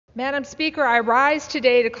Madam Speaker, I rise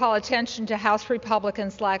today to call attention to House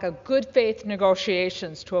Republicans' lack of good faith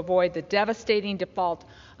negotiations to avoid the devastating default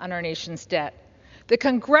on our nation's debt. The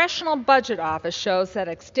Congressional Budget Office shows that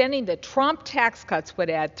extending the Trump tax cuts would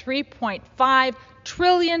add $3.5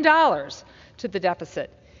 trillion to the deficit.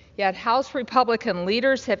 Yet House Republican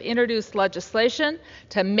leaders have introduced legislation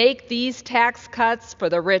to make these tax cuts for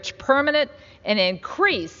the rich permanent and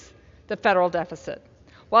increase the federal deficit,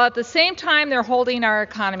 while at the same time they're holding our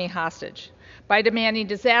economy hostage by demanding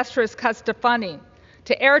disastrous cuts to funding,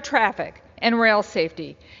 to air traffic, and rail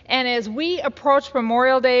safety. And as we approach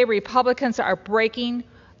Memorial Day, Republicans are breaking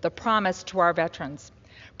the promise to our veterans.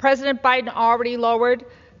 President Biden already lowered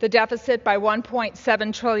the deficit by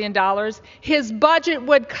 $1.7 trillion. His budget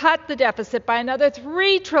would cut the deficit by another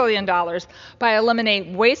 $3 trillion by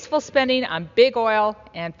eliminating wasteful spending on big oil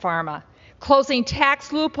and pharma, closing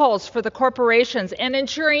tax loopholes for the corporations, and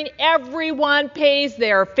ensuring everyone pays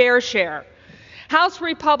their fair share. House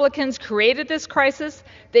Republicans created this crisis.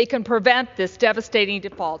 They can prevent this devastating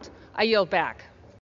default. I yield back.